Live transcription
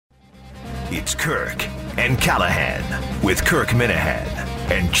It's Kirk and Callahan with Kirk Minahan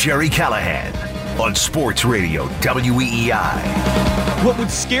and Gerry Callahan on Sports Radio WEEI. What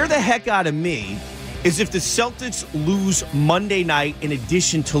would scare the heck out of me is if the Celtics lose Monday night in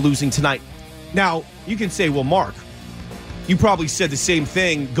addition to losing tonight. Now, you can say, well, Mark, you probably said the same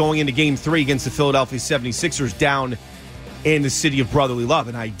thing going into Game 3 against the Philadelphia 76ers down in the city of brotherly love.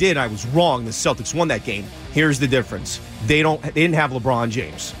 And I did. I was wrong. The Celtics won that game. Here's the difference. They didn't have LeBron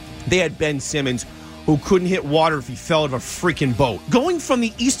James. They had Ben Simmons, who couldn't hit water if he fell out of a freaking boat. Going from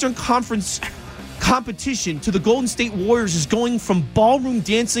the Eastern Conference competition to the Golden State Warriors is going from ballroom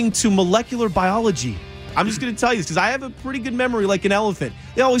dancing to molecular biology. I'm just going to tell you this because I have a pretty good memory like an elephant.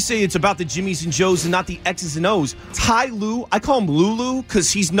 They always say it's about the Jimmies and Joes and not the X's and O's. Ty Lue, I call him Lulu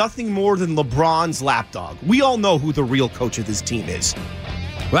because he's nothing more than LeBron's lapdog. We all know who the real coach of this team is.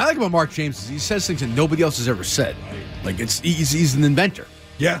 What I like about Marc James is he says things that nobody else has ever said. Like he's an inventor.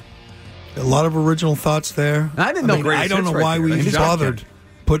 Yeah. A lot of original thoughts there. I didn't know. I don't know why we bothered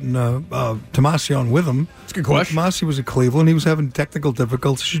putting Tomasi on with him. It's a good question. Tomasi was at Cleveland. He was having technical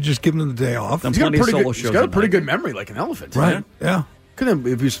difficulties. Should just give him the day off. He's got a pretty good memory, like an elephant. Right, yeah. Couldn't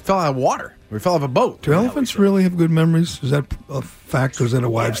if he fell out of water or he fell off a boat. Do elephants really have good memories? Is that a fact or is that a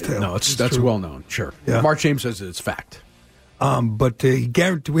wives' tale? No, that's well known. Sure. Yeah. Marc James says it's fact. But do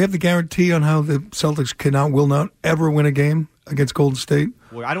we have the guarantee on how the Celtics will not ever win a game against Golden State?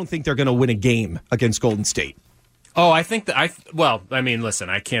 Well, I don't think they're going to win a game against Golden State. Oh, I think that listen,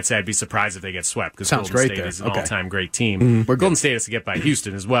 I can't say I'd be surprised if they get swept because Golden State is an all-time great team. But Golden State has to get by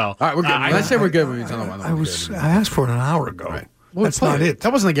Houston as well. All right, we're good. I say we're good. I asked for it an hour ago. Right. Well, that's not it.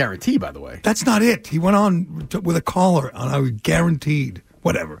 That wasn't a guarantee, by the way. That's not it. He went on with a caller on how he guaranteed.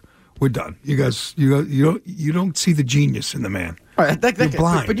 Whatever. We're done. You guys, you don't see the genius in the man. All right, you're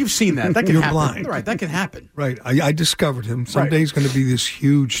blind. But you've seen that. That can you're happen. Blind. Right, that can happen. Right. I discovered him. Someday he's going to be this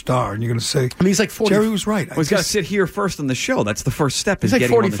huge star, and you're going to say, he's like 40. Gerry was right. Well, he's got to sit here first on the show. That's the first step. He's like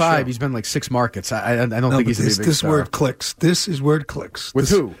 45. He's been like 6 markets. I don't think he's going to be a big star. Where it clicks. This is where it clicks. With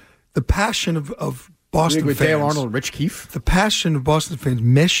who? The passion of Boston with fans. Dale Arnold and Rich Keefe? The passion of Boston fans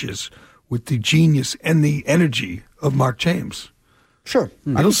meshes with the genius and the energy of Marc James. Sure.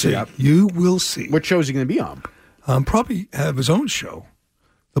 I don't see it. You will see. What show is he going to be on? Probably have his own show.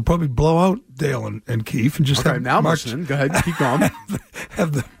 They'll probably blow out Dale and Keefe and just have now I'm listening. Go ahead, keep going.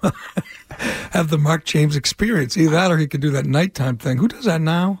 have the Marc James experience. Either that or he could do that nighttime thing. Who does that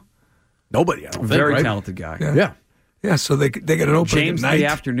now? Nobody. I don't think, Very talented guy. Yeah. So they get an opening James at night. in the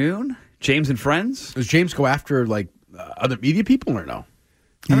afternoon. James and Friends. Does James go after other media people or no?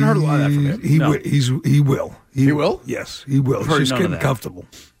 I haven't heard a lot of that from him. He will. He will? Yes, he will. He's just getting comfortable.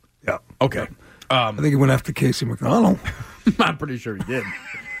 Yeah. Okay. I think he went after Casey McConnell. I'm pretty sure he did.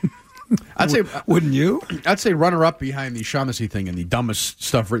 I'd say, wouldn't you? I'd say runner-up behind the Shaughnessy thing and the dumbest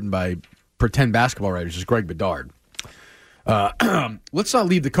stuff written by pretend basketball writers is Greg Bedard. Let's not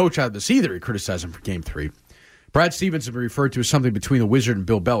leave the coach out of this either. He criticized him for Game 3. Brad Stevens has been referred to as something between the Wizard and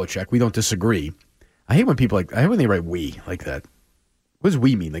Bill Belichick. We don't disagree. I hate when they write "we" like that. What does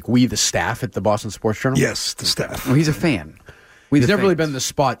 "we" mean? Like we, the staff at the Boston Sports Journal? Yes, the staff. Well, he's a fan. He's never really been in the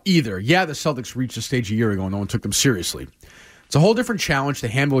spot either. Yeah, the Celtics reached the stage a year ago and no one took them seriously. It's a whole different challenge to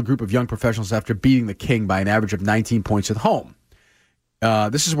handle a group of young professionals after beating the King by an average of 19 points at home.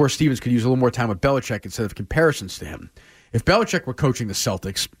 This is where Stevens could use a little more time with Belichick instead of comparisons to him. If Belichick were coaching the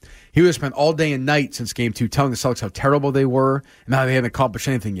Celtics, he would have spent all day and night since Game 2 telling the Celtics how terrible they were and how they hadn't accomplished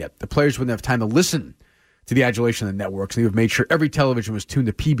anything yet. The players wouldn't have time to listen to the adulation of the networks, and he would have made sure every television was tuned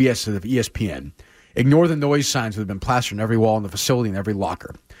to PBS instead of ESPN. Ignore the noise signs that have been plastered on every wall in the facility and every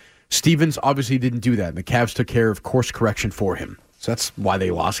locker. Stevens obviously didn't do that, and the Cavs took care of course correction for him. So that's why they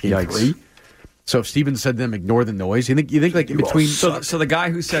lost Game 3. So if Stevens said to them, ignore the noise, you think like in between... So the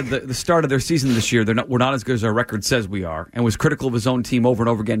guy who said the start of their season this year, we're not as good as our record says we are, and was critical of his own team over and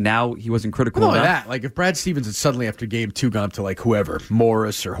over again, now he wasn't critical enough? That. Like if Brad Stevens had suddenly after Game 2 gone up to like whoever,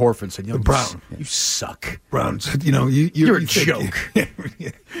 Morris or Horford, said, Brown. You suck. Brown said, you're a joke.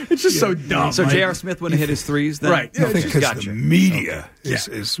 It's just so dumb. So J.R. Smith wouldn't hit his threes then? Right. I think because the media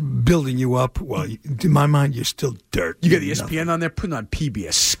is building you up. Well, in my mind, you're still dirt. You got the ESPN on there, putting on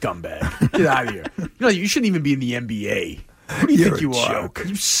PBS, scumbag. Get out of here. You shouldn't even be in the NBA. Who do you think you are?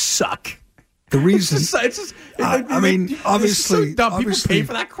 You suck. The reason, obviously, so dumb. People pay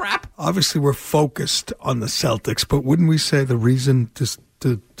for that crap. Obviously, we're focused on the Celtics, but wouldn't we say the reason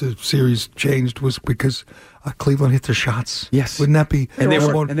the series changed was because Cleveland hit their shots? Yes, wouldn't that be? And they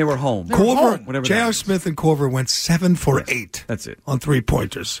were home. Korver, J.R. Smith and Korver went 7 for 8. That's it on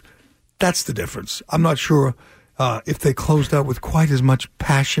 3-pointers. That's the difference. I'm not sure if they closed out with quite as much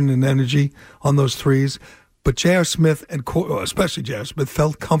passion and energy on those threes. But J.R. Smith, especially J.R. Smith,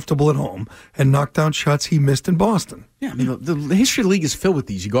 felt comfortable at home and knocked down shots he missed in Boston. Yeah, I mean, the history of the league is filled with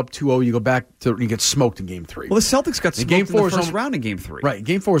these. You go up 2-0, you go back to you get smoked in Game 3. Well, the Celtics got smoked in the first round in Game 3. Right,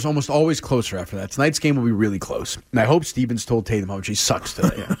 Game 4 is almost always closer after that. Tonight's game will be really close. And I hope Stevens told Tatum how much he sucks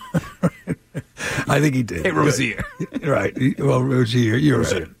today. I think he did. Hey, Rozier. Right. Well, Rozier, you're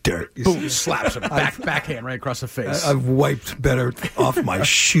a dirt. Boom, slaps him. Backhand right across the face. I've wiped better off my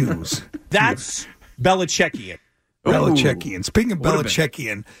shoes. That's Belichickian. Belichickian. Speaking of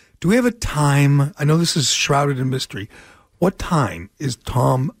Belichickian, do we have a time? I know this is shrouded in mystery. What time is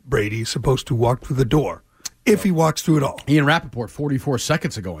Tom Brady supposed to walk through the door, if he walks through it all? Ian Rappaport, 44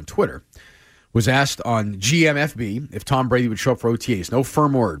 seconds ago on Twitter, was asked on GMFB if Tom Brady would show up for OTAs. No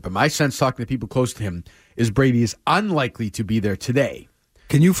firm word, but my sense talking to people close to him is Brady is unlikely to be there today.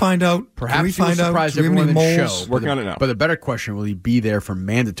 Can you find out? Perhaps he will surprise everyone in the show. Working on it now. But the better question, will he be there for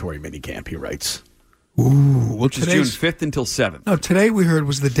mandatory minicamp, he writes. Ooh, which is June 5th until 7th. No, today we heard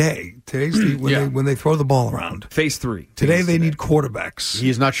was the day. Today's when they throw the ball around. Phase 3. Today they need quarterbacks. He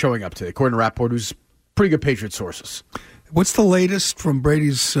is not showing up today, according to Rappaport, who's pretty good Patriot sources. What's the latest from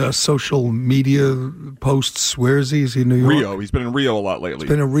Brady's social media posts? Where is he? Is he in New York? Rio. He's been in Rio a lot lately. He's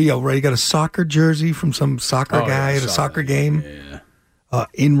been in Rio, right? He got a soccer jersey from some soccer guy at a soccer game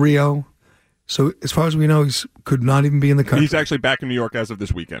in Rio. So as far as we know, he could not even be in the country. He's actually back in New York as of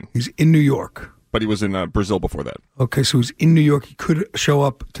this weekend. He's in New York. But he was in Brazil before that. Okay, so he's in New York. He could show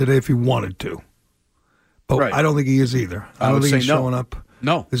up today if he wanted to. But I don't think he is either. I don't think he's showing up.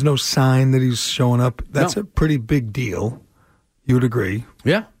 No. There's no sign that he's showing up. That's a pretty big deal. You would agree.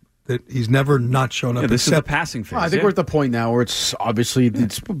 Yeah. That he's never not shown up. Yeah, this is the passing phase. Well, I think we're at the point now where it's obviously,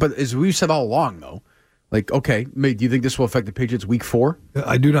 but as we've said all along, though, like, okay, do you think this will affect the Patriots week 4?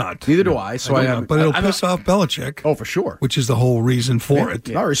 I do not. Neither do I. So but it'll piss off Belichick. Oh, for sure. Which is the whole reason for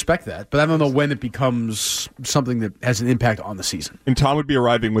it. I respect that, but I don't know when it becomes something that has an impact on the season. And Tom would be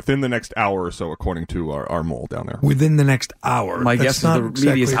arriving within the next hour or so, according to our mole down there. Within the next hour. My guess is the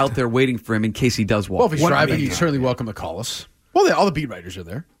media is out there waiting for him in case he does walk. Well, if he's driving, he's certainly welcome to call us. Well, all the beat writers are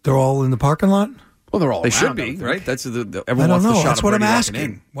there. They're all in the parking lot? Well, they're all They around, should be, right? That's everyone I don't wants know. the shot That's of what I'm Brady walking asking.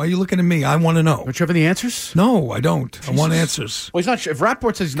 in. Why are you looking at me? I want to know. Don't you have any answers? No, I don't. I want answers. Well, he's not. If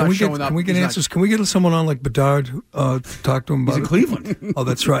Rapport says he's not showing up, can we get answers? Can we get someone on like Bedard to talk to him about He's in Cleveland. Oh,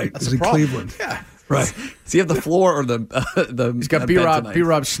 that's right. He's in Cleveland. Yeah. Right. Does he have the floor or the He's got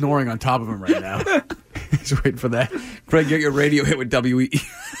B-Rob snoring on top of him right now. He's waiting for that. Greg, get your radio hit with WE.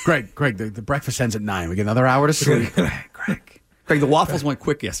 Greg, the breakfast ends at 9. We get another hour to sleep. Greg, the waffles went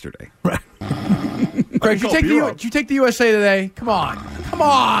quick yesterday. Right. Greg, did you take the USA today? Come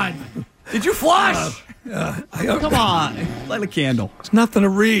on. Did you flush? Come on. Light a candle. It's nothing to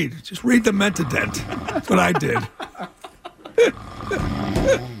read. Just read the Mentadent. That's what I did.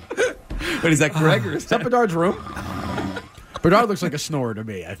 Wait, is that Greg or is that Bedard's room? Bedard looks like a snorer to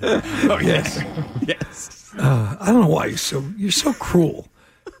me, I think. Oh, yes. Yes. I don't know why you're so cruel.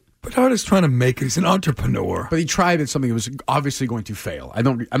 Bedard is trying to make it. He's an entrepreneur. But he tried at something that was obviously going to fail. I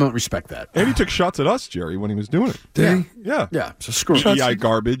don't respect that. And he took shots at us, Jerry, when he was doing it. Did he? Yeah. Yeah. So screw it. EI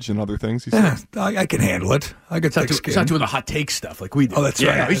garbage and other things. He said. I can handle it. I got thick skin. He's not doing the hot take stuff like we do. Oh, that's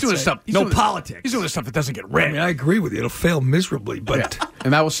right. Yeah, he's doing stuff. No politics. He's doing the stuff that doesn't get read. I mean, I agree with you. It'll fail miserably, but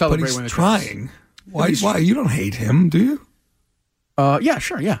and that will celebrate but when he's it trying. Why? You don't hate him, do you? Yeah,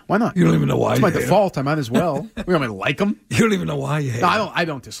 sure, yeah. Why not? You don't even know why. It's my default. I might as well. We don't even like him. You don't even know why you hate him. I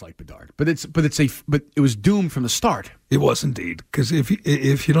don't dislike Bedard, but it was doomed from the start. It was indeed, because if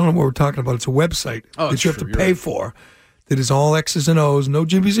you don't know what we're talking about, it's a website that you have to pay for. That is all X's and O's, no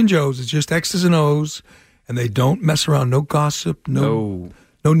Jimmies and Joes. It's just X's and O's, and they don't mess around. No gossip. No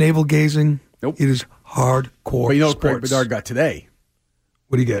navel gazing. Nope. It is hardcore. But you know what sports. Greg Bedard got today?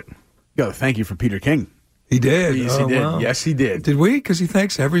 What do you get? You got a thank you from Peter King. He did. Yes, he did. Wow. Yes, he did. Did we? Because he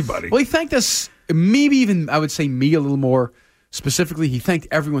thanks everybody. Well, he thanked us, maybe even, I would say, me a little more specifically. He thanked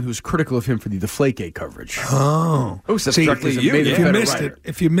everyone who was critical of him for the Deflategate coverage. Oh. So directly you.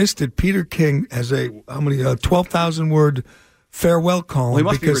 If you missed it, Peter King has a 12,000-word farewell column. Well, he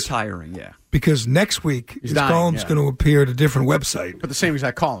must be retiring, yeah. Because next week, his column's going to appear at a different website. But the same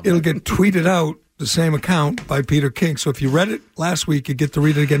exact column. It'll get tweeted out, the same account, by Peter King. So if you read it last week, you get to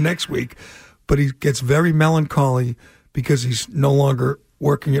read it again next week. But he gets very melancholy because he's no longer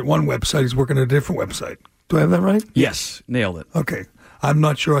working at one website. He's working at a different website. Do I have that right? Yes. Nailed it. Okay. I'm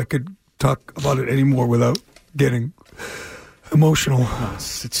not sure I could talk about it anymore without getting emotional. No,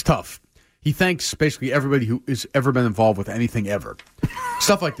 it's tough. He thanks basically everybody who has ever been involved with anything ever.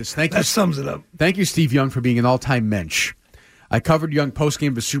 Stuff like this. That sums it up. Thank you, Steve Young, for being an all-time mensch. I covered Young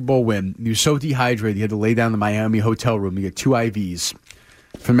post-game of a Super Bowl win. He was so dehydrated he had to lay down in the Miami hotel room to get 2 IVs.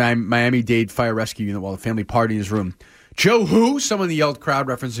 from Miami-Dade Fire Rescue Unit while the family partied in his room. Joe who? Someone in the yelled crowd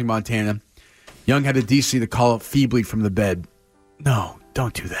referencing Montana. Young had the decency to call out feebly from the bed. No,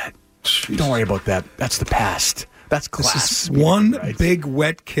 don't do that. Jeez. Don't worry about that. That's the past. That's class. This is one big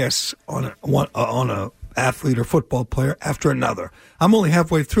wet kiss on a athlete or football player after another. I'm only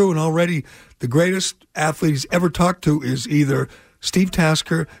halfway through, and already the greatest athlete he's ever talked to is either Steve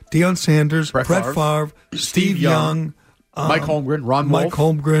Tasker, Deion Sanders, Brett Favre, Steve Young, Mike Holmgren, Ron Wolf. Mike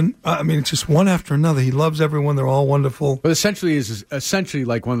Holmgren. I mean, it's just one after another. He loves everyone. They're all wonderful. But essentially, is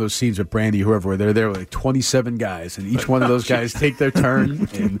like one of those scenes with Brandy, whoever, where they're there with like 27 guys, and each one of those guys take their turn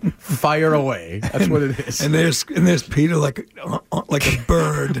and fire away. That's what it is. And there's Peter like a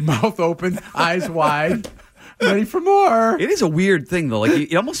bird, mouth open, eyes wide, ready for more. It is a weird thing, though. Like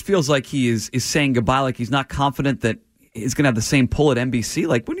it almost feels like he is saying goodbye, like he's not confident that he's going to have the same pull at NBC.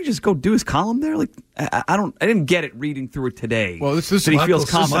 Like, wouldn't he just go do his column there? Like, I didn't get it reading through it today. Well, this he feels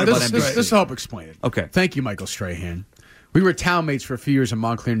confident about NBC. This will help explain it. Okay. Thank you, Michael Strahan. We were town mates for a few years in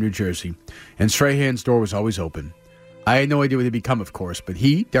Montclair, New Jersey, and Strahan's door was always open. I had no idea what he'd become, of course, but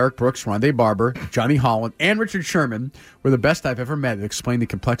he, Derek Brooks, Rondé Barber, Johnny Holland, and Richard Sherman were the best I've ever met at explaining the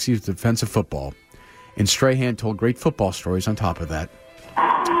complexities of defensive football. And Strahan told great football stories on top of that.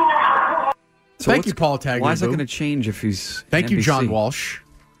 So thank you, Paul Tagliabue. Why is that going to change if he's Thank NBC? you, John Walsh.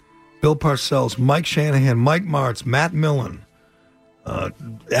 Bill Parcells, Mike Shanahan, Mike Martz, Matt Millen,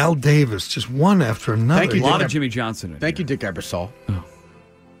 Al Davis, just one after another. Thank you, a lot of Jimmy Johnson. Thank you, Dick Ebersol. Oh.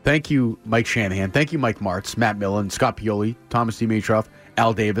 Thank you, Mike Shanahan. Thank you, Mike Martz, Matt Millen, Scott Pioli, Thomas Dimitroff,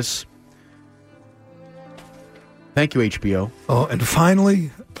 Al Davis. Thank you, HBO. Oh, and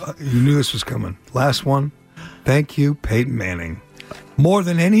finally, you knew this was coming. Last one. Thank you, Peyton Manning. More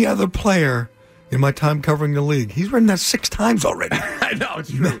than any other player in my time covering the league. He's written that 6 times already. I know, it's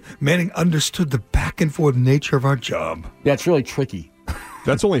true. Manning understood the back and forth nature of our job. Yeah, it's really tricky.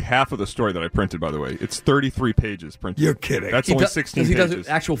 That's only half of the story that I printed, by the way. It's 33 pages printed. You're kidding. That's only 16 pages. Does he do an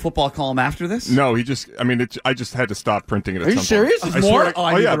actual football column after this? No, I just had to stop printing it at some point. Are you serious? There's more?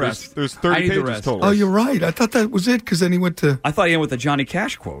 I need the rest. There's 30 pages total. Oh, you're right. I thought that was it because then he went to... I thought he ended with the Johnny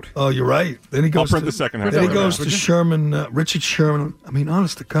Cash quote. Oh, you're right. Then he goes I'll print the second half. Then he goes to Sherman, Richard Sherman. I mean,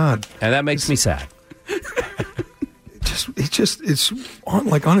 honest to God. And that makes me sad. It's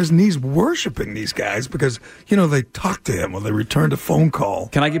on his knees worshiping these guys because, they talk to him or they returned a phone call.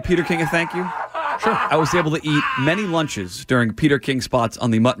 Can I give Peter King a thank you? Sure. I was able to eat many lunches during Peter King spots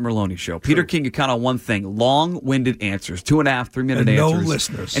on the Mutt and Merloni show. Peter King could count on one thing, long-winded answers, 2.5, 3-minute answers. No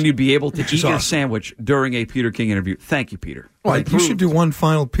listeners. And you'd be able to eat your sandwich during a Peter King interview. Thank you, Peter. Right, you should do one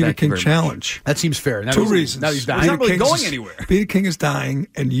final Peter King challenge. That seems fair. Two reasons. Now he's dying. He's not really going anywhere. Peter King is dying,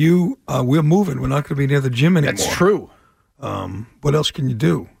 and we're moving. We're not going to be near the gym anymore. That's true. What else can you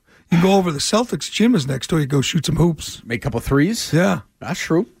do? You go over the Celtics gym is next door. You go shoot some hoops. Make a couple threes. Yeah. That's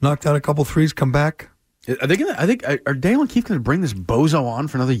true. Knock down a couple threes, come back. Are they gonna? Are Dale and Keith going to bring this bozo on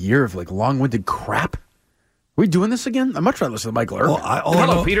for another year of long-winded crap? Are we doing this again? I'd much rather listen to Michael Irvin.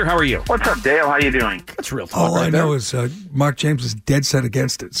 Hello, Peter. How are you? What's up, Dale? How you doing? That's real talk. All I know is Marc James is dead set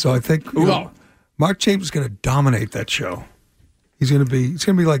against it. So I think Marc James is going to dominate that show. He's going to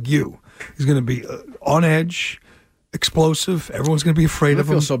be like you. He's going to be on edge, explosive. Everyone's going to be afraid of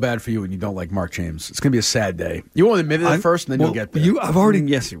him. I feel so bad for you when you don't like Marc James. It's going to be a sad day. You won't admit it first, and then you'll get there. I've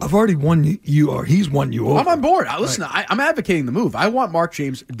already won you, or he's won you over. I'm on board. Listen, I'm advocating the move. I want Marc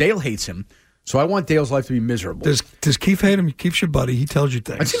James. Dale hates him, so I want Dale's life to be miserable. Does Keith hate him? Keith's your buddy. He tells you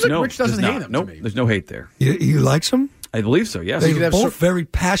things. It seems like Rich doesn't hate him. Nope, there's no hate there. He likes him? I believe so, yes. They're both very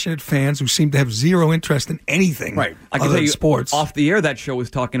passionate fans who seem to have zero interest in anything I can tell you, sports. Off the air, that show was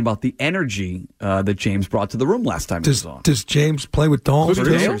talking about the energy that James brought to the room last time he was on. Does James play with dolls too?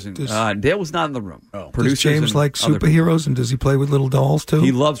 Dale was not in the room. Does James like superheroes, and does he play with little dolls too?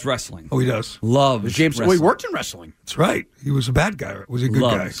 He loves wrestling. Oh, he does? Loves James. wrestling. He worked in wrestling. That's right. He was a bad guy. Was he a good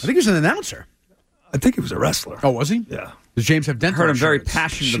guy? I think he was an announcer. I think he was a wrestler. Oh, was he? Yeah. Does James have dental I heard him very insurance?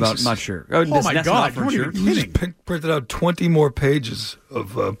 passionate about, I'm not sure. Oh my God, you weren't even kidding. He printed out 20 more pages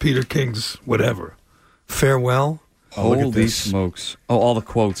of Peter King's whatever. Farewell. Holy smokes. Oh, all the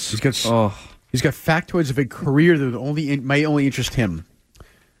quotes. He's got factoids of a career that may only interest him.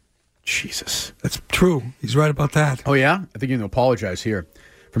 Jesus. That's true. He's right about that. Oh, yeah? I think you're going to apologize here.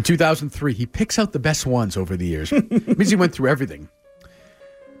 From 2003, he picks out the best ones over the years. It means he went through everything.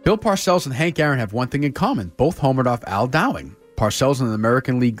 Bill Parcells and Hank Aaron have one thing in common. Both homered off Al Dowling. Parcells in an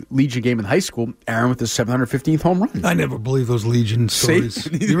American League Legion game in high school, Aaron with his 715th home run. I never believe those Legion stories.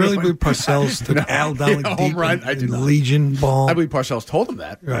 You really believe Parcells took Al Dowling deep in Legion ball? I believe Parcells told him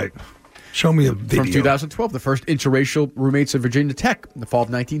that. Right. Show me a video. From 2012, the first interracial roommates of Virginia Tech. In the fall of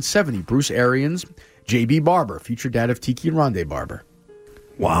 1970, Bruce Arians, J.B. Barber, future dad of Tiki and Rondé Barber.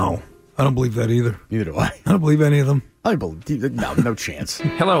 Wow. I don't believe that either. Neither do I. I don't believe any of them. I believe no chance.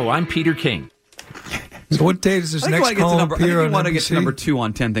 Hello, I'm Peter King. So what day does this next column appear on NBC? I think we want to get to number 2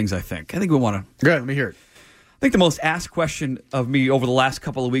 on 10 things, I think. I think we want to. Go ahead, let me hear it. I think the most asked question of me over the last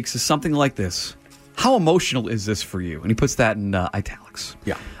couple of weeks is something like this. How emotional is this for you? And he puts that in italics.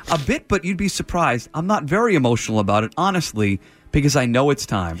 Yeah. A bit, but you'd be surprised. I'm not very emotional about it, honestly, because I know it's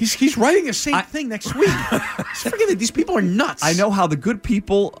time. He's writing the same thing next week. Just forget that these people are nuts. I know how the good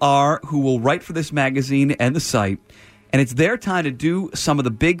people are who will write for this magazine and the site, and it's their time to do some of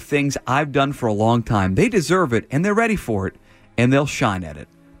the big things I've done for a long time. They deserve it, and they're ready for it, and they'll shine at it.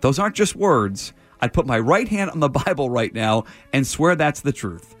 Those aren't just words. I'd put my right hand on the Bible right now and swear that's the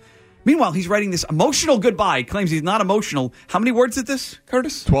truth. Meanwhile, he's writing this emotional goodbye. He claims he's not emotional. How many words is this,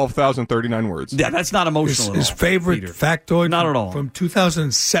 Curtis? 12,039 words. Yeah, that's not emotional at all. His favorite factoid not at all. From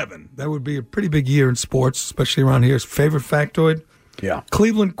 2007. That would be a pretty big year in sports, especially around here. His favorite factoid? Yeah.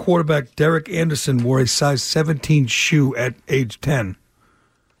 Cleveland quarterback Derek Anderson wore a size 17 shoe at age 10.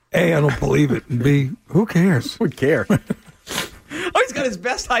 A, I don't believe it. And B, who cares? Who would care? Oh, he's got his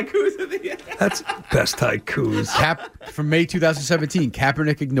best haikus at the end. That's best haikus. From May 2017,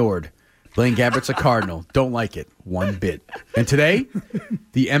 Kaepernick ignored. Blaine Gabbert's a Cardinal. Don't like it one bit. And today,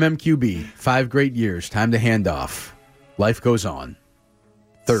 the MMQB. 5 great years. Time to hand off. Life goes on.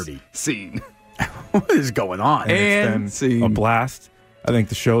 30. Scene. What is going on? And it's been a blast. I think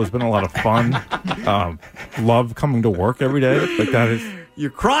the show has been a lot of fun. Love coming to work every day. Like that is. You're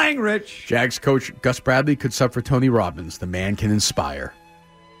crying, Rich. Jags coach Gus Bradley could sub for Tony Robbins. The man can inspire.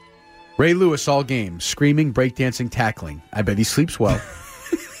 Ray Lewis all game. Screaming, breakdancing, tackling. I bet he sleeps well.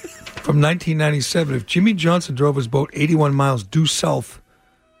 From 1997, if Jimmy Johnson drove his boat 81 miles due south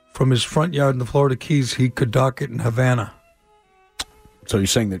from his front yard in the Florida Keys, he could dock it in Havana. So you're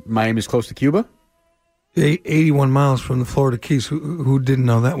saying that Miami's close to Cuba? 81 miles from the Florida Keys. Who didn't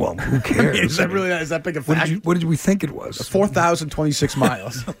know that? Well, who cares? Is that big a fact? What did we think it was? 4,026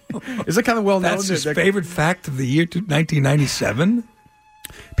 miles. Is that kind of well known? That's his favorite fact of the year 1997?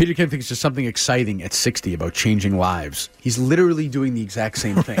 Peter King thinks there's something exciting at 60 about changing lives. He's literally doing the exact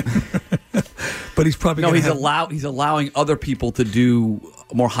same thing. But he's probably he's allowing other people to do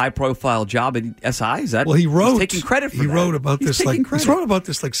a more high profile job at SI. Is that well? He's taking credit for that. He wrote about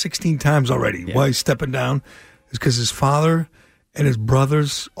this like 16 times already. Yeah. Why he's stepping down is because his father and his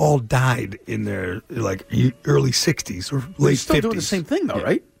brothers all died in their early 60s or late 50s. He's still doing the same thing though,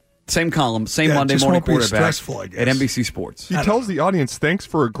 right? Same column, same Monday morning quarterback at NBC Sports. He tells the audience, thanks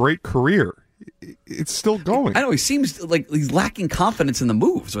for a great career. It's still going. I know, he seems like he's lacking confidence in the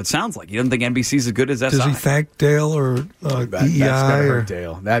move, so it sounds like. He doesn't think NBC's as good as SI. Does he thank Dale or EEI? That's got to hurt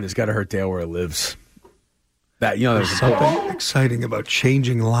Dale. That has got to hurt Dale where he lives. There's something exciting about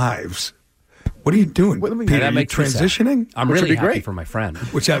changing lives. What are you doing? Peter, are you transitioning? I'm really happy for my friend.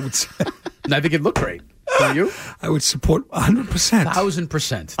 Which I would say. And I think it'd look great. Don't you? I would support 100%.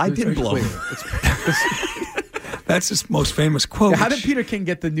 1,000%. I did blow. That's his most famous quote. Yeah, how did Peter King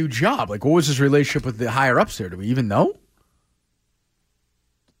get the new job? What was his relationship with the higher ups there? Do we even know?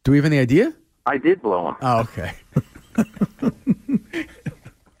 Do we have any idea? I did blow him. Oh, okay.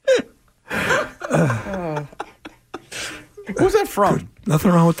 What was that from? Good.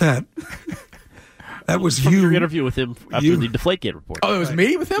 Nothing wrong with that. That was from you. Your interview with him after the Deflategate report. Oh, it was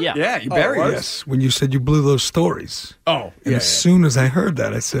me with him? Yeah, you buried us. Yes, when you said you blew those stories. Oh, and as soon as I heard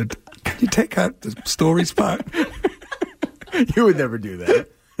that, I said, "Can you take out the stories part?" You would never do that.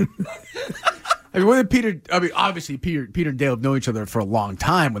 I mean, obviously Peter and Dale have known each other for a long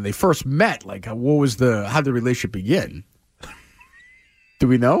time. When they first met, how did the relationship begin? Do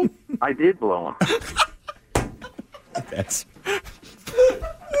we know? I did blow him. Is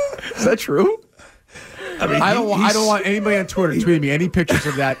that true? I mean, I don't want anybody on Twitter tweeting me any pictures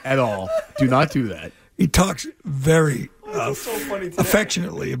of that at all. Do not do that. He talks very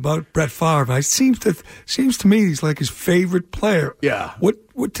affectionately about Brett Favre. It seems to me he's like his favorite player. Yeah.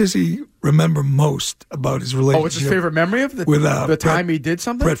 What does he remember most about his relationship? Oh, what's his favorite memory of the time he did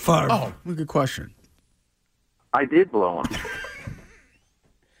something? Brett Favre. Oh, good question. I did blow him.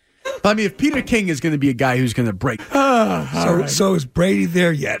 I mean, if Peter King is going to be a guy who's going to break. So is Brady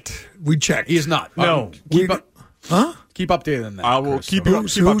there yet? We checked. He is not. No. Keep updated on that. I will keep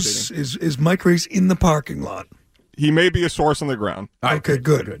updating. Is Mike Reese in the parking lot? He may be a source on the ground. Okay,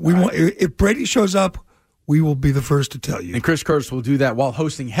 good. If Brady shows up, we will be the first to tell you. And Chris Curtis will do that while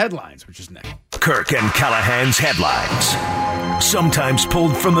hosting Headlines, which is next. Kirk and Callahan's Headlines. Sometimes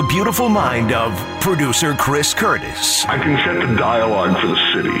pulled from the beautiful mind of producer Chris Curtis. I can set the dialogue for the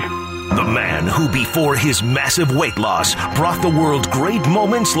city. The man who, before his massive weight loss, brought the world great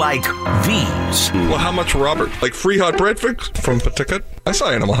moments like these. Well, how much, Robert? Like free hot breakfast from Pawtucket? I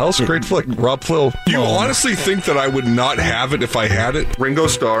saw Animal House. Great flick. Rob Flill. Do you honestly think that I would not have it if I had it? Ringo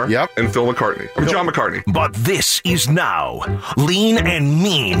Starr and Phil McCartney. I'm John McCartney. But this is now Lean and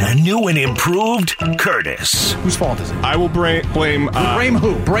Mean, new and improved Curtis. Whose fault is it? I will blame... Blame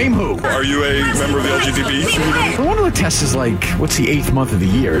who? Blame who? Are you a member of the LGBT? One of the tests is like, what's the 8th month of the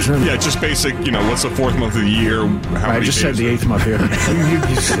year, isn't it? Yeah, just basic, what's the 4th month of the year? I just said the 8th month here.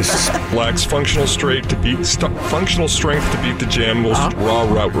 Lacks functional strength to beat the jam, most raw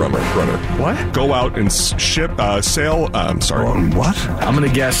route runner. What? Go out and sail. What? I'm going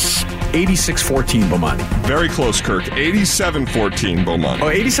to guess 86-14 Bomani. Very close, Kirk. 87-14 Bomani. Oh,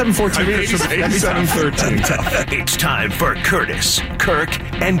 87-14. 87-13. It's time for Curtis, Kirk,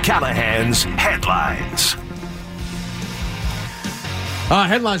 and Callahan's Headlines.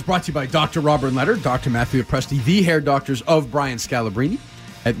 Headlines brought to you by Dr. Robert Letter, Dr. Matthew Presti, the hair doctors of Brian Scalabrine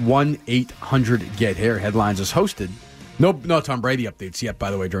at 1-800-GET-HAIR. Headlines is hosted. No Tom Brady updates yet,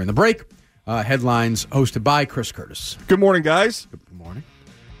 by the way, during the break. Headlines hosted by Chris Curtis. Good morning, guys. Good morning.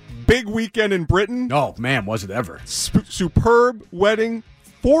 Big weekend in Britain. Oh, man, was it ever. Superb wedding.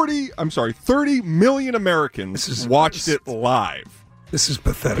 30 million Americans watched it live. This is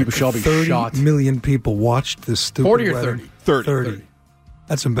pathetic. People shall be 30 shot. million people watched this stupid 40 or wedding. 30? 30.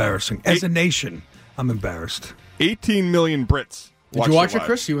 That's embarrassing. As a nation, I'm embarrassed. 18 million Brits. Did you watch it,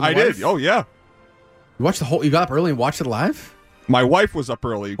 Chris? You and I wife? did. Oh, yeah. You watched you got up early and watched it live? My wife was up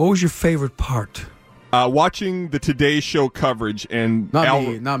early. What was your favorite part? Watching the Today Show coverage and Not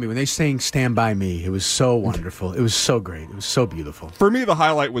me. When they sang "Stand By Me," it was so wonderful. It was so great. It was so beautiful. For me, the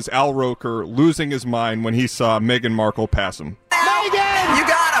highlight was Al Roker losing his mind when he saw Meghan Markle pass him. Megan, you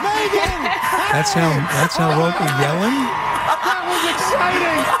got him. Megan. That's how Roker yelling. That was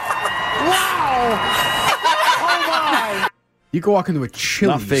exciting. Wow. Oh my. You can walk into a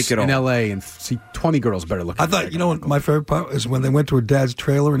Chili's fake at all. in L.A. and see 20 girls better looking. I thought, what my favorite part is when they went to her dad's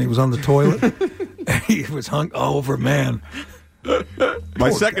trailer and he was on the toilet. And he was hung over, man. My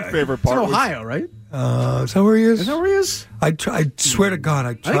second favorite part was in Ohio, right? Is that where he is? Is that where he is? I swear to God,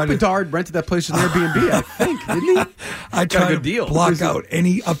 I think Bedard rented that place in Airbnb, I think, didn't he? I try to block out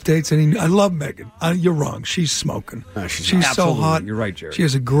any updates. I love Megan. You're wrong. She's smoking. No, she's so hot. You're right, Jerry. She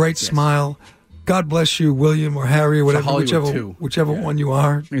has a great smile. God bless you, William or Harry or whatever, whichever one you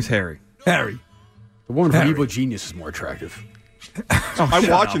are. It's Harry. Harry. The woman from Evil Genius is more attractive. I'm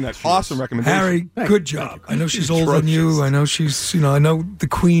watching that. Awesome recommendation. Harry, good job. I know she's older than you. I know she's, I know the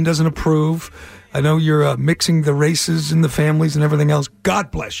Queen doesn't approve. I know you're mixing the races and the families and everything else.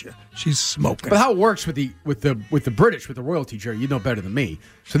 God bless you. She's smoking. But how it works with the British, with the royalty, Jerry, you know better than me.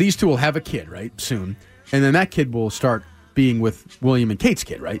 So these two will have a kid, right, soon, and then that kid will start being with William and Kate's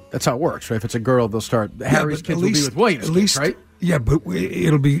kid, right? That's how it works, right? If it's a girl, they'll start. Harry's kids will be with William's kids, right? Yeah, but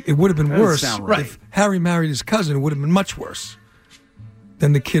it would have been worse. Right. If Harry married his cousin, it would have been much worse.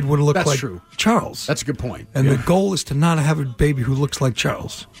 Then the kid would have looked like Charles. That's a good point. And the goal is to not have a baby who looks like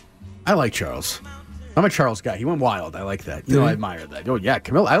Charles. I like Charles. I'm a Charles guy. He went wild. I like that. I admire that. Oh, yeah.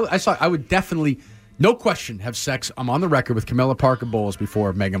 Camilla, I would definitely, no question, have sex. I'm on the record with Camilla Parker Bowles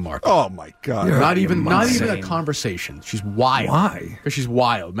before Meghan Markle. Oh, my God. Not even a conversation. She's wild. Why? Because she's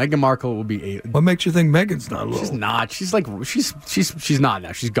wild. Meghan Markle will be a... What makes you think Meghan's not low? She's not. She's like, she's not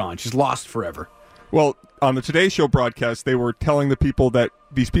now. She's gone. She's lost forever. Well, on the Today Show broadcast, they were telling the people that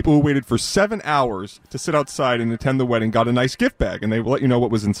these people who waited for 7 hours to sit outside and attend the wedding got a nice gift bag, and they will let you know what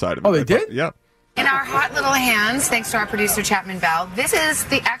was inside of it. Oh, they did? Yeah. In our hot little hands, thanks to our producer Chapman Bell, this is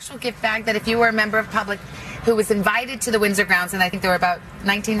the actual gift bag that if you were a member of public who was invited to the Windsor grounds, and I think there were about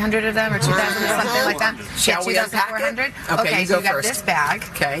 1,900 of them or 2,000 or something like that. Shall we unpack it? Okay, so you got first. this bag.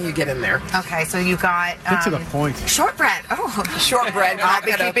 Okay, you get in there. Okay, so you got... Get to the point. Shortbread. Oh, shortbread. I'll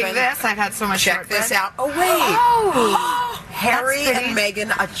be keeping this. I've had so much Check shortbread. this out. Oh, wait. Oh, Harry and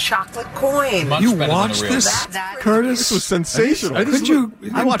Meghan, a chocolate coin. You watched this, Curtis? This was sensational. Could you...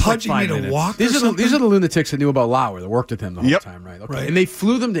 I watched like pudging 5 me to minutes. walk These are the lunatics that knew about Lauer that worked with him the whole time, right? Okay. Right. And they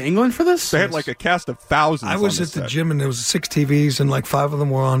flew them to England for this? They had like a cast of thousands. I was on at the set. gym and there was 6 TVs and like 5 of them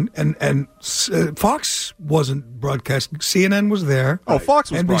were on, and Fox wasn't broadcasting. CNN was there. Oh,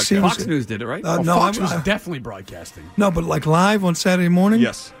 Fox was NBC broadcasting. Fox News did it, right? No, Fox was definitely broadcasting. No, but like live on Saturday morning.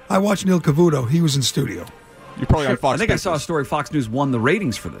 Yes. I watched Neil Cavuto. He was in studio. You're probably on Fox. I think I saw a story. Fox News won the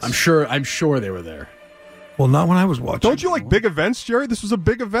ratings for this. I'm sure they were there. Well, not when I was watching. Don't you like big events, Jerry? This was a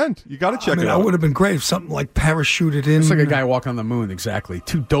big event. You got to check it out. It would have been great if something like parachuted in. It's like a guy walking on the moon, exactly.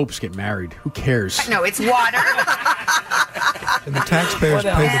 2 dopes get married. Who cares? No, it's water. And the taxpayers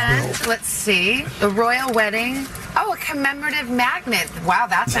pay the bill. Let's see. The royal wedding. Oh, a commemorative magnet. Wow,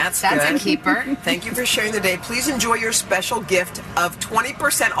 that's a keeper. Thank you for sharing the day. Please enjoy your special gift of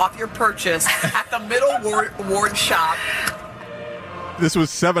 20% off your purchase at the Middle Ward shop. This was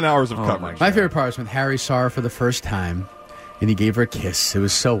 7 hours of coverage. My favorite part was when Harry saw her for the first time, and he gave her a kiss. It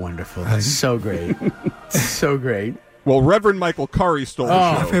was so wonderful. So great. So great. Well, Reverend Michael Curry stole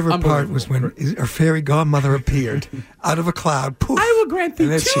the show. My favorite part was when her fairy godmother appeared out of a cloud. Poof. I will grant thee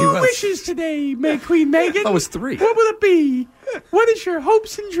 2 wishes today, May Queen Meghan. That was 3. What will it be? What is your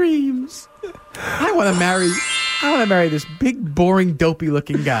hopes and dreams? I want to marry this big, boring,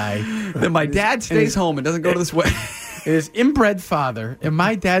 dopey-looking guy. Then my dad stays home and doesn't go to this wedding. His inbred father, and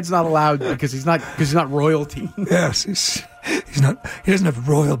my dad's not allowed because he's not royalty. Yes, he's not. He doesn't have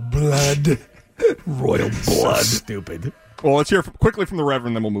royal blood. Royal blood. So stupid. Well, let's hear quickly from the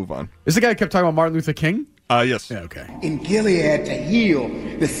Reverend, then we'll move on. Is the guy who kept talking about Martin Luther King? Yes. Yeah, okay. In Gilead to heal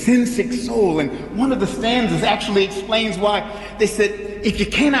the sin-sick soul. And one of the stanzas actually explains why. They said, if you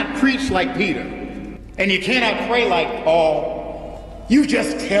cannot preach like Peter, and you cannot pray like Paul, you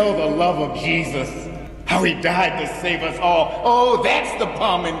just tell the love of Jesus, how he died to save us all. Oh, that's the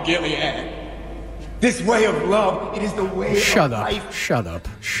balm in Gilead. This way of love, it is the way of life. Shut up.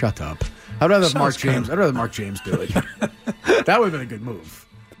 I'd rather have Marc James. I'd rather Marc James do it. That would have been a good move.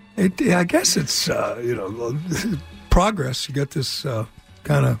 I guess it's progress. You got this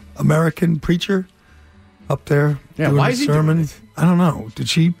kind of American preacher up there doing why a is he sermon. doing it? I don't know. Did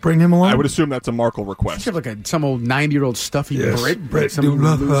she bring him along? I would assume that's a Markle request. You have like some old 90-year-old stuffy Brit, some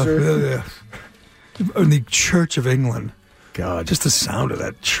loser. In the Church of England. God, just the sound of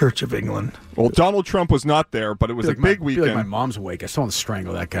that Church of England. Well, Donald Trump was not there, but it was a big weekend. Like my mom's awake. I still want to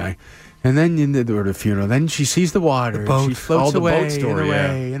strangle that guy. And then in the funeral, then she sees the water. She floats away,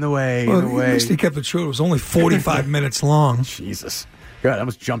 in the way. At least he kept it short. It was only 45 minutes long. Jesus. God, I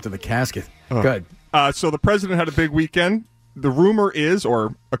almost jumped in the casket. Good. So the president had a big weekend. The rumor is,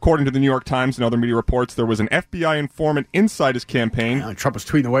 or according to the New York Times and other media reports, there was an FBI informant inside his campaign. Yeah, Trump was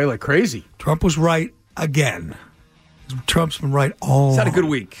tweeting away like crazy. Trump was right again. Trump's been right all He's had a good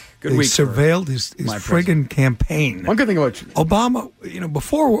week. Good week. Surveilled his friggin' campaign. One good thing about Obama,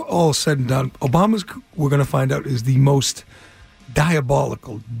 before we're all said and done, Obama's, we're going to find out, is the most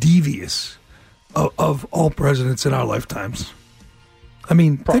diabolical, devious of all presidents in our lifetimes. I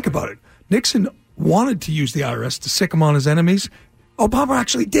mean, think about it. Nixon wanted to use the IRS to sick him on his enemies. Obama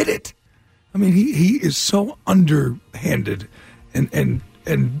actually did it. I mean, he is so underhanded and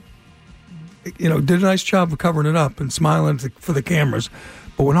did a nice job of covering it up and smiling for the cameras.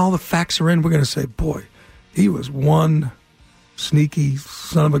 But when all the facts are in, we're going to say, boy, he was one sneaky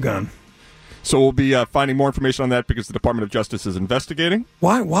son of a gun. So we'll be finding more information on that because the Department of Justice is investigating.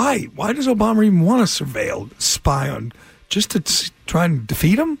 Why does Obama even want to surveil, spy on, just to try and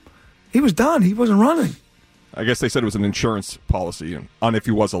defeat him? He was done. He wasn't running. I guess they said it was an insurance policy on if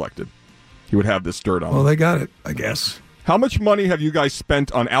he was elected. He would have this dirt on him. Well, they got it, I guess. How much money have you guys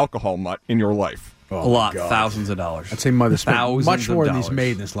spent on alcohol, Mutt, in your life? A lot. Thousands of dollars. I'd say Mother spent thousands much more than dollars. he's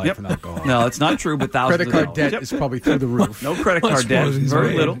made in his life in alcohol. No, it's not true, but thousands Credit card of dollars. debt is probably through the roof. No credit card debt.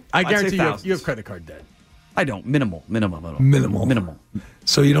 Very little. I guarantee you have credit card debt. I don't. Minimal.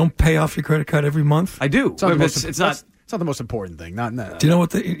 So you don't pay off your credit card every month? I do. It's not the most important thing. Not. Do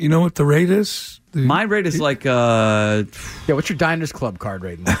you know what the rate is? My rate is like what's your Diners Club card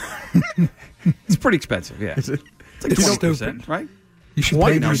rate? It's pretty expensive. Yeah, it's like 20%, right? You should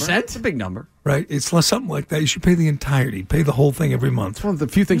 20%. It's a big number, right? It's less something like that. You should pay the entirety. Pay the whole thing every month. It's one of the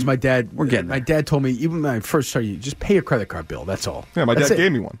few things my dad. We're getting. My dad told me even when I first started. You just pay your credit card bill. That's all. Yeah, my dad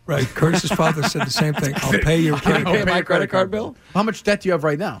gave me one. Right. Curtis's father said the same thing. I'll pay your Can you pay my credit card bill? How much debt do you have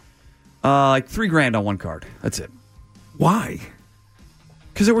right now? Like $3,000 on one card. That's it. Why?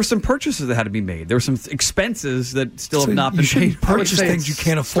 Because there were some purchases that had to be made. There were some expenses that still have not been paid. Purchase things you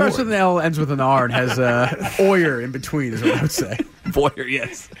can't afford. Starts with an L, ends with an R, and has Oyer in between. Is what I would say. Boyer,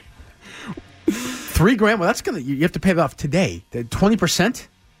 yes. $3,000. Well, that's gonna. You have to pay that off today. 20%.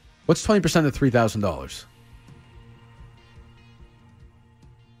 What's 20% of $3,000?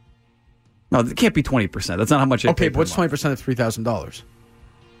 No, it can't be 20%. That's not how much. Okay, but what's 20% of $3,000?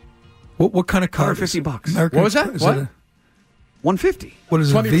 What kind of card? $150. What was that? What? $150. What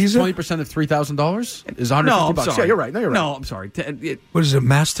is it? Visa? 20% of $3,000 is $150. No, I'm sorry. Yeah, you're right. No, you're right. No, I'm sorry. What is it?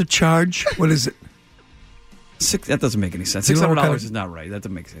 Master charge? What is it? That doesn't make any sense. $600 is not right. That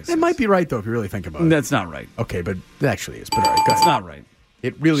doesn't make sense. It might be right though if you really think about it. That's not right. Okay, but it actually is. But all right, go ahead. It's not right.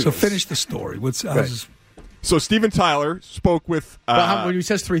 It really is. So finish the story. So Steven Tyler spoke with. When he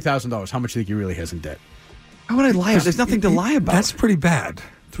says $3,000, how much do you think he really has in debt? Why would I lie? There's nothing to lie about. That's pretty bad.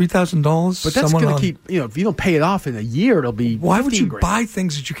 $3,000. But that's going to keep. If you don't pay it off in a year, it'll be. Why would you $15,000. buy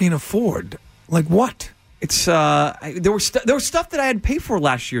things that you can't afford? Like what? It's there was stuff that I had paid for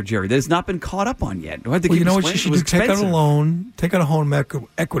last year, Jerry, that has not been caught up on yet. You know what you should do? Take out a loan. Take out a home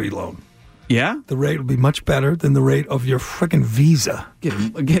equity loan. Yeah? The rate will be much better than the rate of your freaking Visa.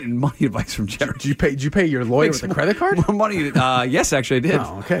 Getting money advice from Gerry. Did you pay your lawyer with a credit card? More money. Yes, actually, I did.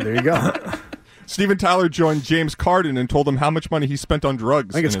 Oh, okay, there you go. Steven Tyler joined James Corden and told him how much money he spent on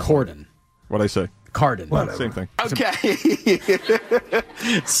drugs. I think it's Corden. What'd I say? Corden. Whatever. Same thing. Okay.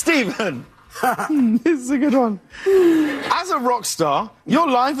 Steven. This is a good one. As a rock star, your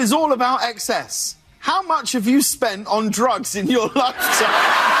life is all about excess. How much have you spent on drugs in your lifetime?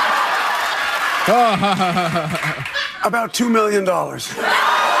 About $2 million.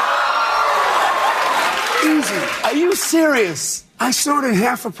 Easy. Are you serious? I snorted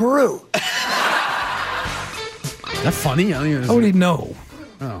half of Peru. Is that funny? How would he know?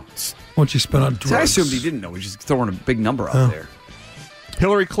 Oh. Once you spent on drugs. See, I assumed he didn't know. He was just throwing a big number out there.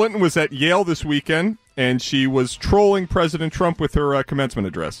 Hillary Clinton was at Yale this weekend, and she was trolling President Trump with her commencement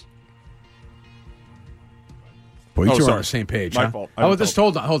address. Boy, you two are on the same page. My huh? fault.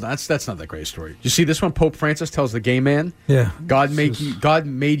 Hold on. That's not that great story. You see this one? Pope Francis tells the gay man, "Yeah, God made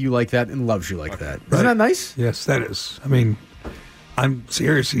you like that and loves you like that." Right. Isn't that nice? Yes, that is. I mean, I'm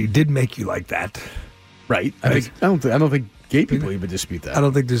serious. He did make you like that, right? I don't think gay people even dispute that. I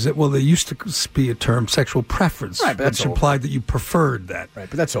don't think there's it. Well, there used to be a term, sexual preference, right? But that's which implied that you preferred that, right?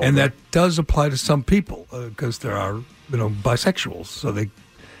 But that's over. And that does apply to some people because there are bisexuals, so they.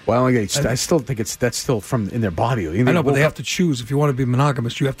 Well, I still think that's still from in their body. I know, but they have to choose. If you want to be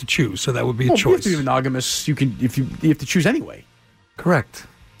monogamous, you have to choose. So that would be a choice. You have to be monogamous. You have to choose anyway. Correct.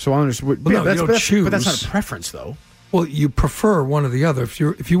 So I understand. Well, no, you don't choose. But that's not a preference, though. Well, you prefer one or the other. If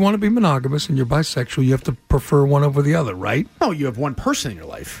you want to be monogamous and you're bisexual, you have to prefer one over the other, right? No, you have one person in your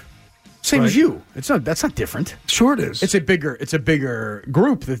life. Same as you. That's not different. Sure, it is. It's a bigger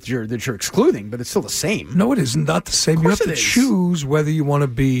group that you're excluding, but it's still the same. No, it is not the same. You have to choose whether you want to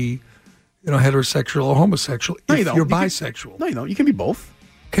be, heterosexual or homosexual. If you're bisexual. No, you don't. You can be both.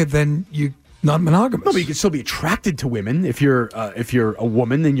 Okay, then you're not monogamous. No, but you can still be attracted to women if you're a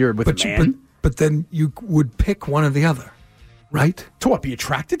woman and you're with a man. But then you would pick one or the other. Right? To what? Be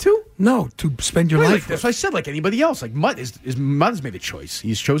attracted to? No, to spend your life with. That's what I said, like anybody else. Like Mutt has made a choice.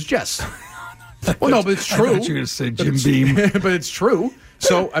 He's chose Jess. Well, no, but it's true. I thought you were going to say Jim Beam. But it's true.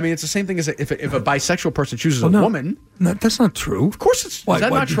 So, I mean, it's the same thing as if a bisexual person chooses a woman. No, that's not true. Of course it's... Is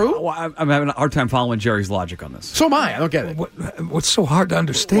that not true? Well, I'm having a hard time following Jerry's logic on this. So am I. I don't get it. What's so hard to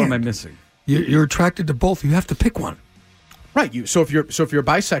understand? What am I missing? You're attracted to both. You have to pick one. Right. So if you're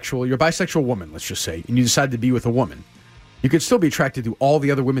bisexual, you're a bisexual woman, let's just say, and you decide to be with a woman. You could still be attracted to all the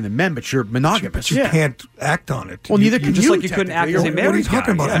other women and men, but you're monogamous. But you can't act on it. Well, neither can you. Just like you couldn't act as a married guy. What are you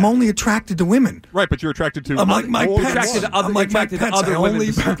talking about? Yeah. I'm only attracted to women. Right, but you're attracted to... I'm like my pets. Attracted to other, I'm like my pets. Other I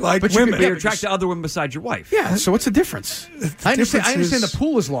only like but women. You're attracted to other women besides your wife. Yeah, so what's the difference? I understand the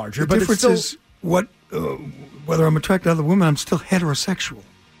pool is larger, but the difference is whether I'm attracted to other women, I'm still heterosexual.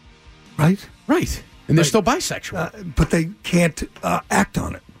 Right? Right. And they're still bisexual. But they can't act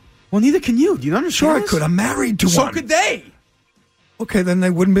on it. Well, neither can you. Do you understand? Sure, I could. I'm married to one. So could they. Okay, then they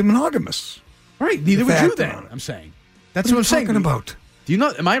wouldn't be monogamous. Right. Neither would you then, I'm saying. That's what I'm saying. What are you talking about? Do you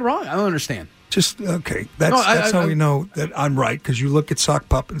know? Am I wrong? I don't understand. Just, okay. That's how we know that I'm right, because you look at Sock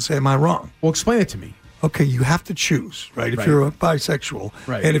Pup and say, am I wrong? Well, explain it to me. Okay, you have to choose, right? If you're a bisexual.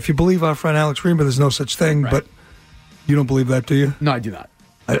 Right. And if you believe our friend Alex Reamer, there's no such thing, but you don't believe that, do you? No, I do not.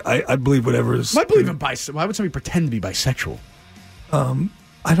 I believe whatever is... I believe in bisexual. Why would somebody pretend to be bisexual?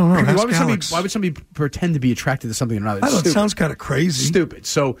 I don't know. Why would somebody pretend to be attracted to something or another? I don't know. It sounds kind of crazy. Stupid.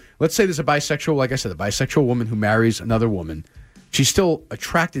 So let's say there's a bisexual, like I said, a bisexual woman who marries another woman. She's still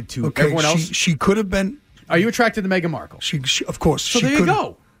attracted to everyone else. She could have been... Are you attracted to Meghan Markle? She of course. So there you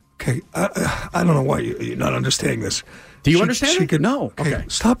go. Okay. I don't know why you're not understanding this. Do you understand she it? could, No. Okay.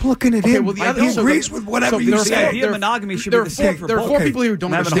 Stop looking at him. Well, he agrees with whatever you say. The idea of monogamy should be the same for both. There are four people who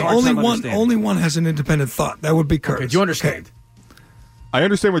don't understand. Only one has an independent thought. That would be Curtis. Okay, do you understand? Okay. I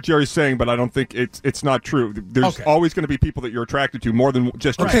understand what Jerry's saying, but I don't think it's not true. There's always going to be people that you're attracted to more than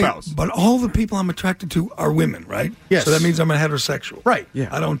just your spouse. But all the people I'm attracted to are women, right? Yes. So that means I'm a heterosexual. Right. Yeah.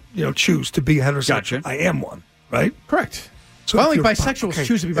 I don't, choose to be heterosexual. Gotcha. I am one, right? Correct. So well, I think bisexuals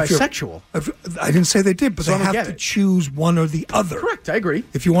choose to be bisexual. I didn't say they did, but So they have to choose one or the other. Correct. I agree.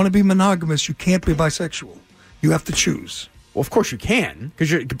 If you want to be monogamous, you can't be bisexual. You have to choose. Well, of course you can,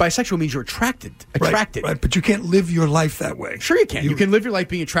 because bisexual means you're attracted. Right, but you can't live your life that way. Sure you can. You can live your life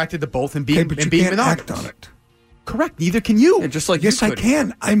being attracted to both and being, but you and being can't monogamous. act on it. Correct. Neither can you. Yeah, just like yes, you I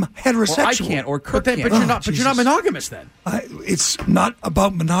can. I'm heterosexual. Or I can't. Or Kirk but can't. you're not. But you're not monogamous then. It's not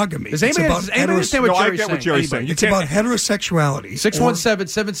about monogamy. Does anybody understand what Jerry's saying? I get what Jerry's saying. It's about heterosexuality.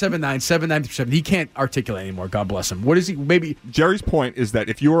 617-779-7937. He can't articulate anymore. God bless him. What is he? Maybe Jerry's point is that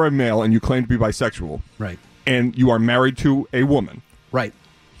if you are a male and you claim to be bisexual, right, and you are married to a woman, right,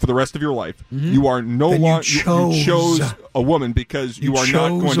 for the rest of your life. You are no longer you chose a woman because you are not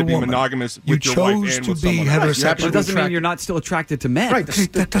going to be monogamous with your wife and with someone else. But it doesn't mean you're not still attracted to men. Right,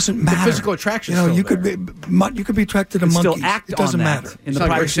 that doesn't matter. The physical attraction. You could be attracted to monkeys. Still act it doesn't on that matter in the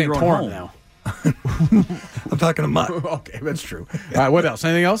privacy of your own home. Now. I'm talking to Mutt. Okay, that's true. All right, what else?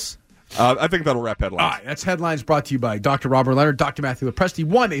 Anything else? I think that'll wrap headlines. All right, that's headlines brought to you by Dr. Robert Leonard, Dr. Matthew Lepresti,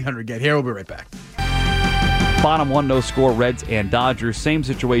 1-800-GET-HERE. We'll be right back. Bottom one, no score, Reds and Dodgers. Same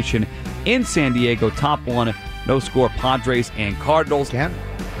situation in San Diego. Top one, no score, Padres and Cardinals.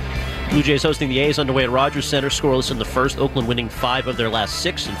 Blue Jays hosting the A's underway at Rogers Center. Scoreless in the first. Oakland winning 5 of their last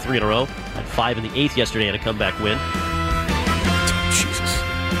 6 and 3 in a row. Had 5 in the 8th yesterday in a comeback win. Jesus.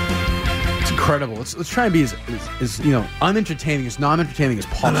 It's incredible. Let's try and be as unentertaining, as non-entertaining as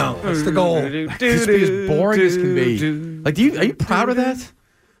possible. I know. That's the goal. Just be as boring as can be. Like, are you proud of that?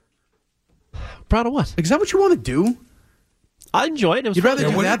 Proud of what? Like, is that what you want to do? I enjoy it. You'd rather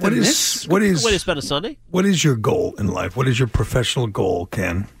do that than this? What is way to spend a Sunday? What is your goal in life? What is your professional goal,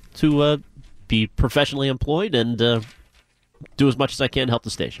 Ken? To be professionally employed and do as much as I can to help the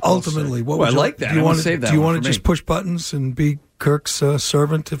station. Ultimately, what would I like that. Do you want to just push buttons and be Kirk's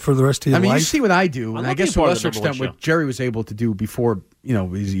servant for the rest of your life? I mean, you see what I do, and I guess to a lesser extent show. what Gerry was able to do before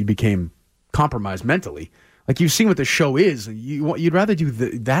he became compromised mentally. Like, you've seen what the show is. You'd rather do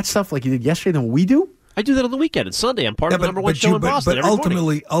that stuff like you did yesterday than what we do? I do that on the weekend. It's Sunday. I'm part of the number one show in Boston. But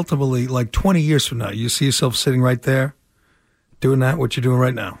ultimately, like 20 years from now, you see yourself sitting right there doing what you're doing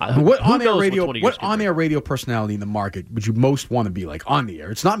right now. What on-air radio personality in the market would you most want to be like on the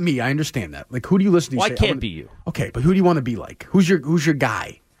air? It's not me. I understand that. Like, who do you listen to? Well, I can't be you. Okay, but who do you want to be like? Who's your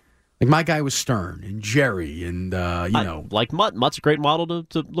guy? Like, my guy was Stern and Gerry and, like Mutt. Mutt's a great model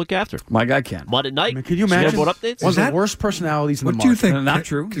to look after. My guy Ken. Mutt at night. I mean, could you imagine? What updates? One of the worst personalities in the market. What do you think? Not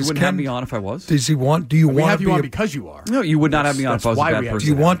true. You wouldn't have me on if I was. Does he want? Do you want to have be you on because you are? No, you would not have me on if I was a bad person. Do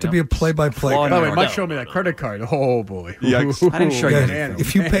you want to be a play-by-play guy? By the way, Mutt showed me that credit card. Oh, boy. Yikes. I didn't show you anything.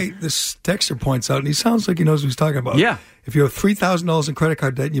 If you pay, this texter points out, and he sounds like he knows what he's talking about. Yeah. If you have $3,000 in credit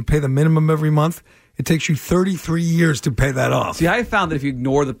card debt and you pay the minimum every month, it takes you 33 years to pay that off. See, I found that if you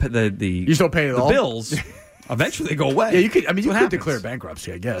ignore you still pay the bills, eventually they go away. Yeah, you could. I mean, you could declare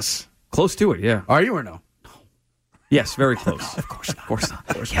bankruptcy, I guess. Close to it, yeah. Are you or no? Yes, very close. Of course not. Of course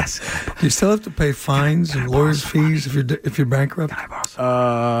not. Yes. You still have to pay fines and lawyers' fees if you're bankrupt.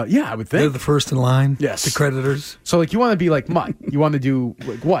 Yeah, I would think They're the first in line. Yes, the creditors. So, like, you want to be like Mutt. You want to do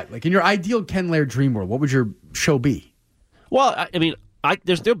like what? Like, in your ideal Ken Laird dream world, what would your show be? Well, I mean,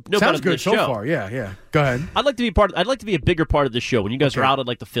 there's no Sounds better good than so show. far. Yeah. Go ahead. I'd like to be a bigger part of the show. When you guys are out, I'd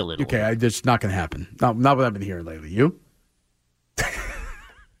like to fill in. Okay, it's not going to happen. Not what I've been hearing lately. You?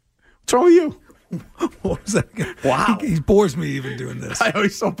 What's wrong with you? What was that again? Wow. He bores me even doing this. I know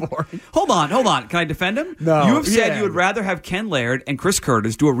he's so boring. Hold on. Can I defend him? No. You have said you would rather have Ken Laird and Chris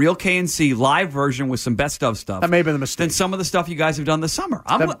Curtis do a real KNC live version with some best of stuff. That may have been a mistake. Than some of the stuff you guys have done this summer.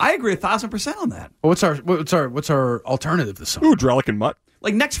 I agree 1,000% on that. Well, what's our alternative this summer? Ooh, Drellick and Mutt.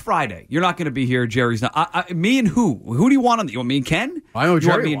 Like next Friday, you're not going to be here. Jerry's not. Me and who? Who do you want on the? You want me and Ken? I know you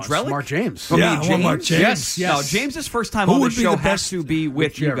Gerry want me wants. and Drellick? Marc James. Me and I want Marc James. Yes. No, James's first time on the show has to be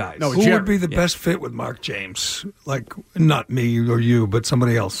with you guys. No, who would be the best fit with Marc James? Like, not me or you, but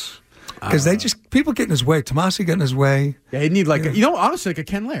somebody else. Because people get in his way. Tomasi got in his way. Yeah, he'd need honestly, like a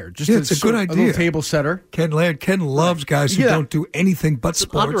Ken Laird. Just it's a good idea. A little table setter. Ken Laird. Ken loves guys who don't do anything but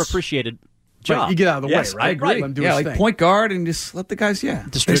sports. Underappreciated job. Right, you get out of the way, right? I agree. Let him do his like thing. point guard and just let the guys,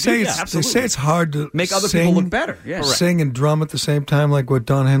 They say it's hard to make other people look better. Yeah, sing and drum at the same time, like what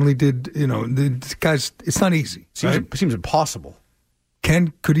Don Henley did. You know, the guys, it's not easy. Seems impossible.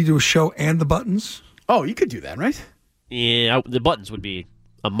 Ken, could he do a show and the buttons? Oh, you could do that, right? Yeah, the buttons would be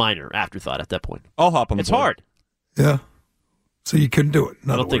a minor afterthought at that point. I'll hop on the It's board. hard. Yeah. So you couldn't do it.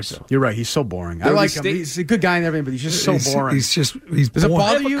 I don't think so. You're right. He's so boring. I like him. He's a good guy and everything, but he's just so boring. He's Does boring. it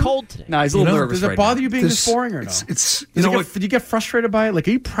bother you? Cold today. No, he's a little nervous. Does it bother you being this boring or no? Did you get frustrated by it? Like,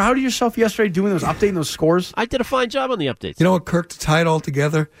 are you proud of yourself yesterday doing updating those scores? I did a fine job on the updates. You know what, Kirk, to tie it all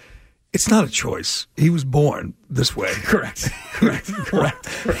together, it's not a choice. He was born this way. Correct.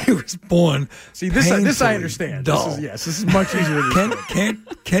 He was born. See, this I understand. Dull. This is much easier to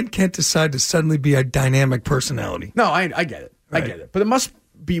can't decide to suddenly be a dynamic personality. No, I get it. Right. I get it. But it must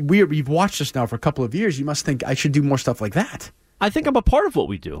be weird. You've watched this now for a couple of years. You must think I should do more stuff like that. I think I'm a part of what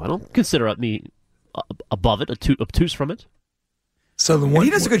we do. I don't consider me above it, obtuse from it. So he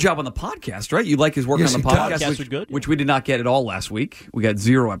does a good job on the podcast, right? You like his work on the podcast, which we did not get at all last week. We got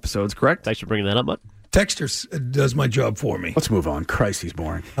 0 episodes, correct? Thanks for bringing that up, Mutt. Texter does my job for me. Let's move on. Christ, he's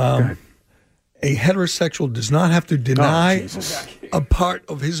boring. A heterosexual does not have to deny a part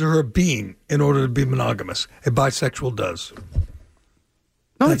of his or her being in order to be monogamous. A bisexual does.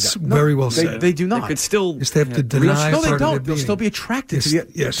 No, that's very well said. They do not. They could still just have to deny. No, they part don't. of They'll being. still be attracted to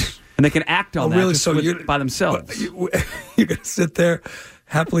the. Yes. And they can act on that really? just So by themselves. You're going to sit there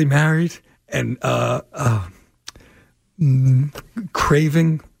happily married and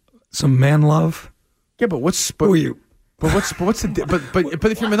craving some man love? Yeah, but what's... Who are you? But what's the...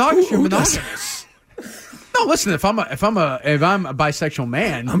 But if you're monogamous, you're monogamous. No, listen. If I'm a bisexual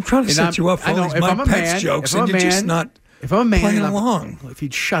man, I'm trying to set you up for all these Mike Pence jokes, and you're just not. If I'm a man, playing along. If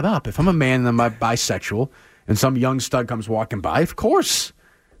you'd shut up. If I'm a man and I'm bisexual, and some young stud comes walking by, of course.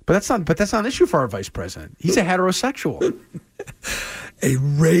 But that's not an issue for our vice president. He's a heterosexual. A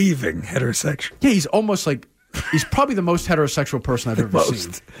raving heterosexual. Yeah, he's almost like. He's probably the most heterosexual person I've ever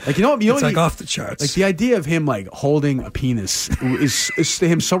seen. Like it's like off the charts. Like the idea of him like holding a penis is to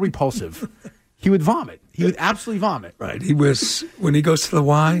him so repulsive. He would vomit. He would absolutely vomit. Right. He wears when he goes to the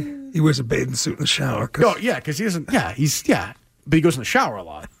Y. He wears a bathing suit in the shower. Oh yeah, because he doesn't. Yeah, but he goes in the shower a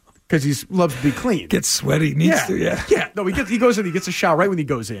lot because he loves to be clean. Gets sweaty. Needs to. Yeah. No, he goes in. He gets a shower right when he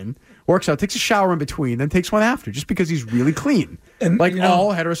goes in. Works out. Takes a shower in between. Then takes one after, just because he's really clean. And like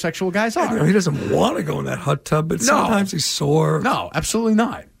all heterosexual guys are. He doesn't want to go in that hot tub, but sometimes he's sore. No, absolutely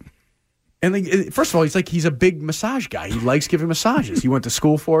not. And like, first of all, he's a big massage guy. He likes giving massages. He went to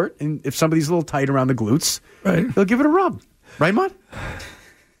school for it. And if somebody's a little tight around the glutes, he'll give it a rub. Right, Mud?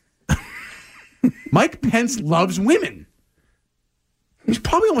 Mike Pence loves women. He's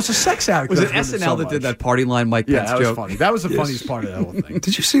probably almost a sex addict. Was it SNL that did that party line Mike Pence that was joke? funny. That was the funniest part of that whole thing.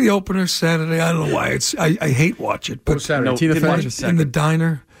 Did you see the opener Saturday? I don't know why. I hate watch it. But Saturday? Tina Fey? In the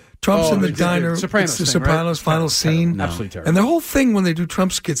diner. Trump's in the diner. Sopranos it's the thing, Sopranos right? final scene. No. Absolutely terrible. And the whole thing when they do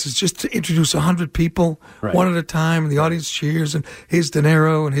Trump skits is just to introduce 100 people one at a time, and the audience cheers, and here's De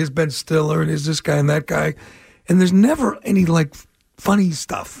Niro, and here's Ben Stiller, and here's this guy and that guy. And there's never any like funny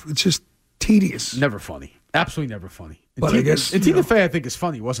stuff. It's just tedious. Never funny. Absolutely never funny. But I guess Tina Fey, I think, is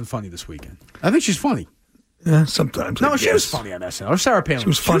funny. Wasn't funny this weekend. I think she's funny. Yeah, sometimes. No, she was funny on SNL. Or Sarah Palin. She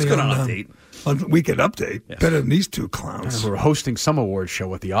was funny on Update. On Weekend Update. Yes. Better than these two clowns. We were hosting some award show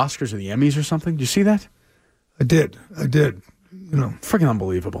with the Oscars or the Emmys or something. Did you see that? I did. You know, freaking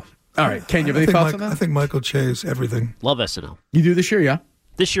unbelievable. All right, Ken, you have any thoughts on that? I think Michael Che is everything. Love SNL. You do this year, yeah?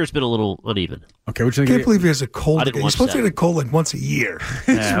 This year's been a little uneven. Okay, what you I think? Can't believe he has a cold. I didn't He's watch supposed to that. get a cold like once a year.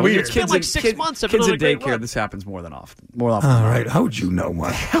 It's weird. It's been like 6 months. Kids in daycare, this happens more often. All right. How would you know,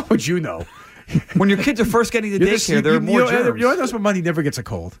 Mike? How would you know? When your kids are first getting to daycare, there are more germs. You know what money never gets a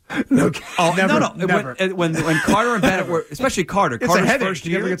cold. No. Oh, never, no. Never. When Carter and Bennett were, especially Carter, It's Carter's a headache. first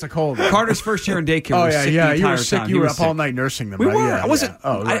He year, never gets a cold. Carter's first year in daycare. Oh was yeah, sick yeah. the You were entire sick. time. You He were was up sick. all night nursing them. We right? were. Yeah, I wasn't. Yeah.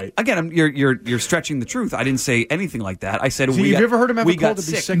 Oh right. You're stretching the truth. I didn't say anything like that. I said have you ever heard him have a cold to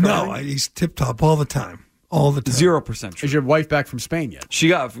be sick? No, he's tip top all the time. All the time. 0% true. Is your wife back from Spain yet? She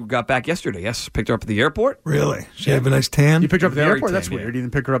got back yesterday. Yes, picked her up at the airport. Really? She have a nice tan. You picked her up at the Very airport? That's tan, weird. You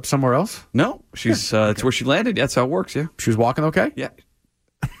didn't pick her up somewhere else? No, she's it's where she landed. That's how it works. Yeah, She was walking okay? yeah,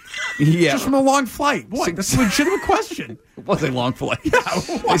 yeah. Just from a long flight. What? That's a legitimate question. It was a long flight.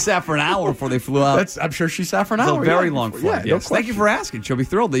 They sat for an hour before they flew out. I'm sure she sat for an It was hour. a very long flight. Yeah, Yes. Thank you for asking. She'll be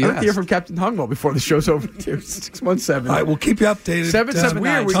thrilled that I'd you like to hear asked. from Captain Hungwell before the show's over, too. 617. All right, we'll keep you updated.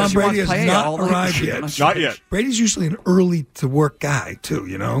 779. Tom She wants Brady has paella not all night. arrived yet. Not yet. Brady's usually an early to work guy too.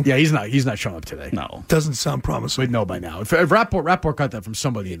 You know. Yeah, he's not showing up today. No. Doesn't sound promising. We'd know by now. If Rapport got that from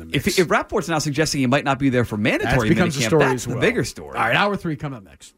somebody in the mix. If Rapport's now suggesting he might not be there for that mandatory becomes the minicamp, story that's as well. the bigger story. All right, hour 3 coming up next.